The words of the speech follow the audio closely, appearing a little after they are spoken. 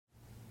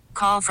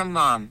Call from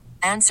mom.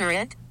 Answer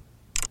it.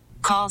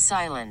 Call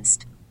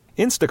silenced.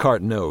 Instacart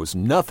knows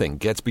nothing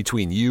gets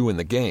between you and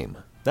the game.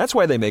 That's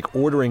why they make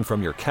ordering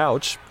from your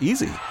couch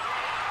easy.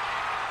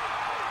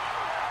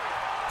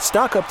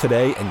 Stock up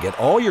today and get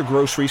all your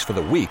groceries for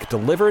the week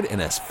delivered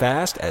in as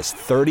fast as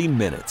 30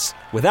 minutes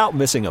without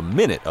missing a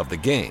minute of the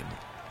game.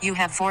 You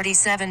have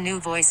 47 new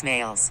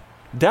voicemails.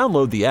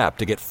 Download the app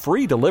to get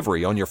free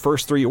delivery on your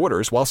first 3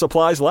 orders while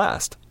supplies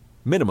last.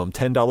 Minimum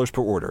 $10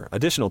 per order.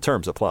 Additional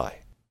terms apply.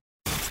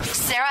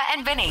 Sarah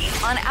and Vinny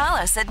on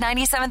Alice at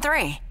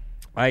 97.3.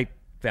 I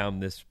found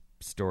this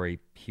story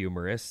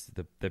humorous.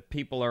 The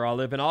people are all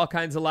living all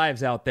kinds of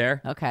lives out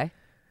there. Okay.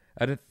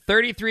 A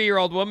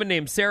 33-year-old woman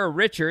named Sarah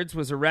Richards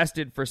was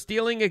arrested for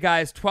stealing a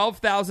guy's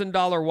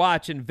 $12,000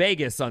 watch in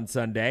Vegas on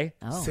Sunday.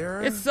 Oh.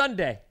 Sarah? It's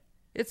Sunday.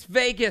 It's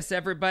Vegas,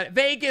 everybody.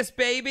 Vegas,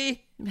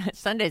 baby.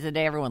 Sunday's the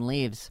day everyone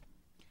leaves,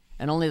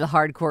 and only the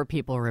hardcore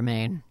people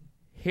remain.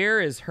 Here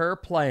is her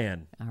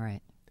plan. All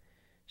right.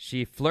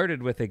 She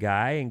flirted with a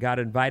guy and got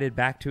invited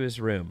back to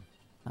his room.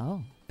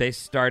 Oh. They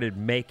started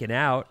making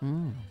out,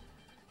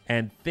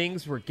 and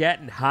things were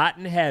getting hot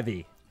and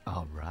heavy.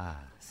 All right.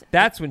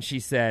 That's when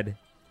she said,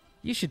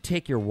 "You should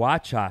take your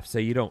watch off so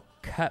you don't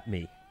cut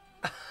me."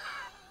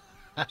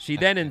 She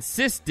then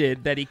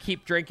insisted that he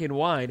keep drinking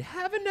wine.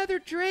 Have another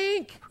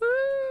drink.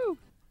 Woo!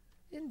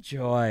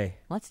 Enjoy.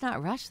 Let's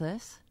not rush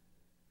this.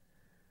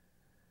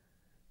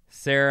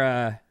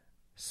 Sarah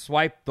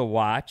swiped the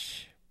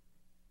watch,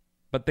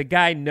 but the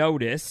guy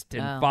noticed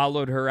and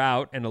followed her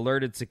out and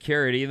alerted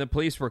security, and the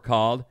police were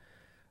called.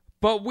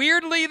 But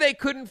weirdly, they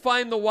couldn't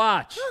find the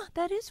watch.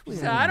 That is weird.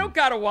 She said, "I don't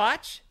got a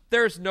watch.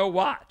 There's no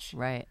watch.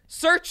 Right.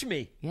 Search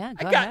me. Yeah,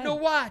 I go got ahead. no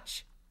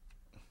watch."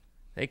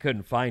 They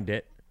couldn't find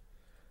it.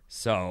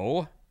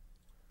 So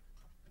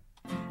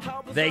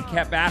they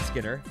kept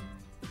asking her,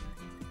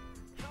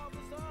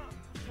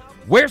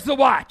 "Where's the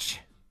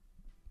watch?"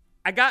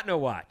 "I got no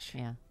watch."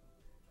 Yeah.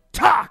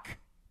 "Talk."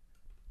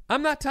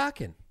 "I'm not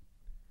talking."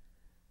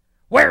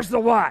 "Where's the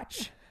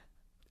watch?"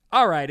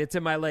 "All right, it's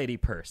in my lady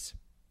purse."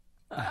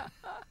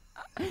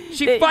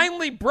 She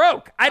finally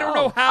broke. I don't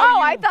know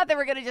how I thought they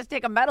were going to just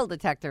take a metal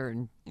detector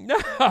and...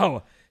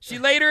 No. She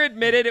later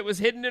admitted it was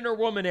hidden in her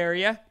woman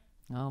area.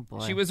 Oh, boy.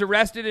 She was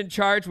arrested and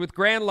charged with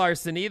grand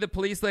larceny. The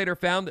police later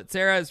found that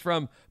Sarah is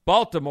from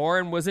Baltimore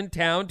and was in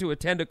town to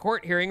attend a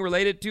court hearing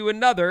related to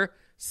another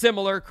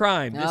similar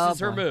crime. This is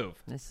her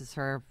move. This is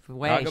her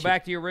way. I'll go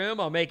back to your room.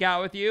 I'll make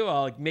out with you.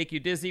 I'll make you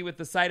dizzy with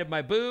the sight of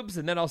my boobs,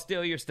 and then I'll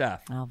steal your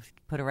stuff. I'll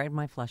put it right in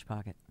my flesh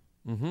pocket.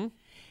 Mm-hmm.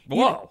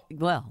 Whoa. Yeah,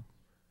 well,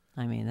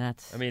 I mean,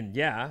 that's...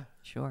 yeah.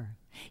 Sure.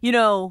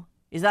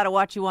 Is that a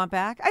watch you want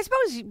back? I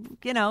suppose,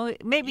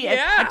 maybe a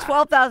Yeah.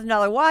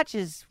 $12,000 watch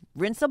is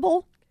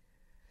rinsable.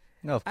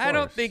 No, of course. I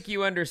don't think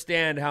you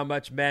understand how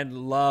much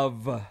men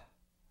love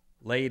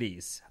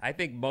ladies. I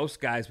think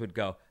most guys would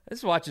go,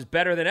 "This watch is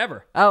better than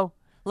ever." Oh,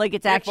 like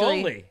it's If actually...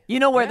 only. You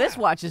know where this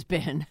watch has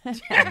been.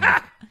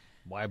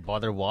 Why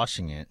bother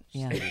washing it?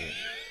 Yeah.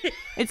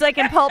 It's like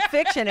in Pulp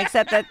Fiction,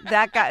 except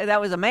that guy, that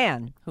was a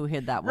man who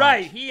hid that watch.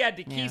 Right. He had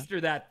to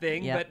keister that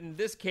thing, Yep. but in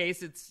this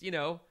case, it's,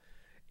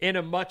 in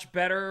a much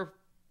better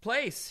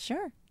place.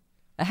 Sure.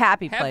 A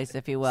happy Heaven- place,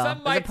 if you will, some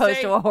as might opposed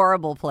say- to a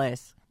horrible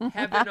place.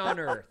 Heaven on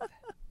earth.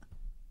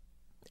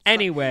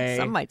 Anyway,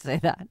 Some might say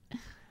that.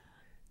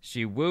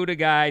 she wooed a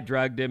guy,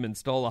 drugged him, and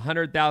stole a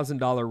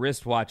 $100,000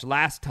 wristwatch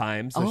last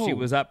time, so she Oh.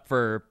 was up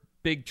for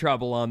big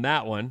trouble on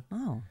that one.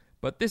 Oh.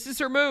 But this is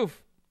her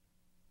move.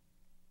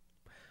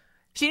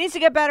 She needs to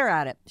get better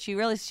at it. She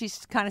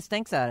kind of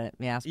stinks at it,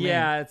 if you ask me.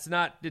 Yeah,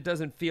 it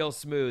doesn't feel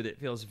smooth. It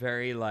feels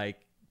very like,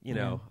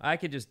 I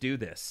could just do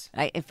this.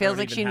 It feels don't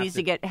like even she have needs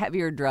to get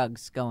heavier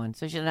drugs going,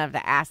 so she doesn't have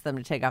to ask them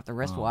to take off the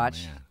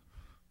wristwatch.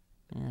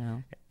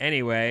 Man.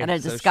 Anyway. And a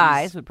so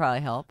disguise she's- would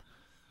probably help.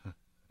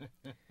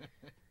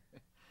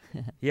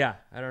 Yeah,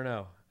 I don't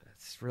know.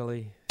 It's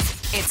really...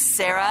 It's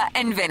Sarah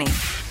and Vinny.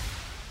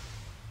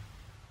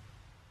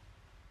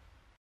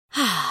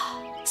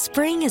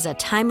 Spring is a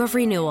time of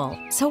renewal,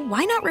 so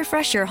why not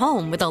refresh your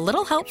home with a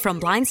little help from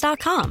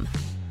Blinds.com?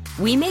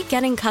 We make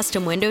getting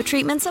custom window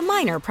treatments a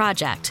minor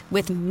project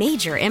with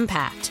major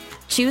impact.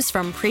 Choose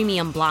from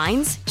premium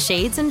blinds,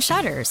 shades, and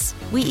shutters.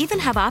 We even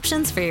have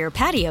options for your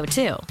patio,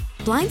 too.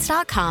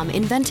 Blinds.com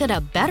invented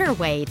a better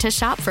way to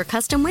shop for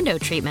custom window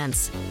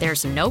treatments.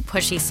 There's no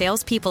pushy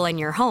salespeople in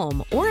your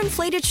home or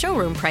inflated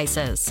showroom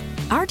prices.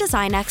 Our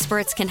design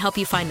experts can help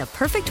you find the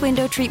perfect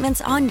window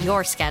treatments on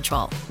your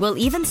schedule. We'll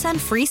even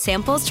send free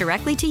samples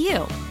directly to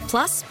you.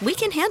 Plus, we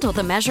can handle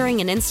the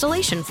measuring and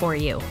installation for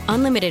you.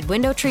 Unlimited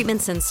window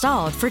treatments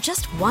installed for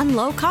just one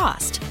low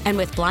cost. And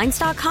with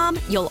Blinds.com,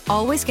 you'll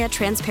always get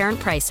transparent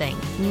pricing.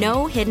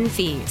 No hidden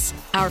fees.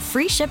 Our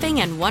free shipping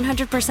and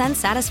 100%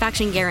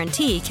 satisfaction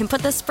guarantee can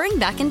put the spring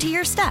back into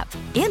your step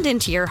and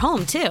into your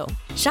home, too.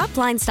 Shop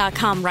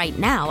Blinds.com right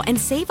now and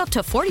save up to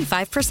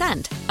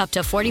 45%. Up to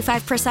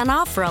 45%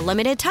 off for a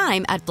limited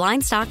time at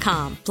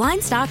Blinds.com.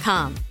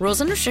 Blinds.com. Rules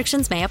and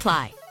restrictions may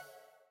apply.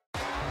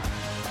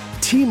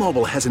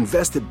 T-Mobile has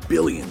invested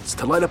billions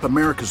to light up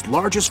America's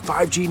largest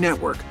 5G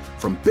network,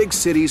 from big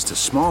cities to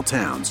small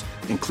towns,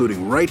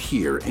 including right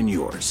here in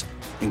yours.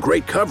 And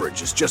great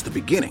coverage is just the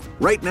beginning.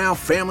 Right now,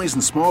 families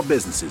and small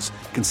businesses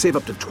can save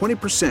up to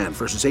 20%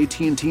 versus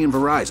AT&T and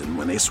Verizon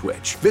when they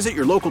switch. Visit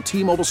your local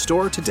T-Mobile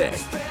store today.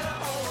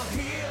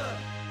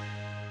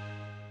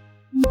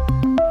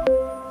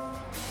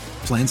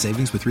 Plan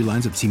savings with 3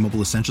 lines of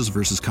T-Mobile Essentials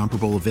versus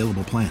comparable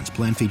available plans.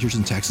 Plan features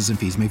and taxes and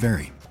fees may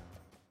vary.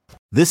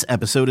 This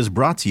episode is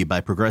brought to you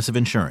by Progressive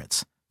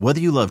Insurance. Whether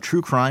you love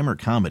true crime or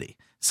comedy,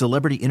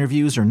 celebrity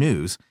interviews or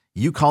news,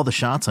 you call the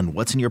shots on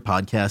what's in your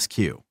podcast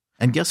queue.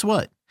 And guess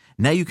what?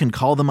 Now you can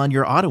call them on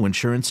your auto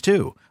insurance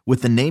too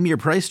with the Name Your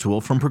Price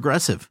tool from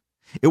Progressive.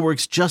 It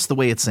works just the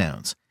way it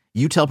sounds.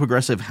 You tell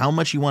Progressive how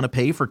much you want to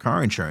pay for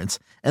car insurance,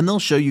 and they'll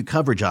show you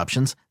coverage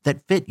options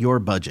that fit your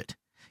budget.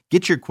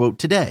 Get your quote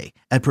today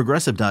at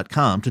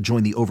Progressive.com to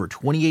join the over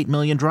 28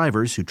 million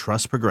drivers who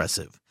trust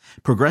Progressive.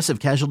 Progressive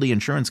Casualty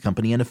Insurance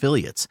Company and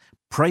Affiliates.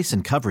 Price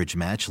and coverage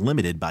match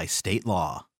limited by state law.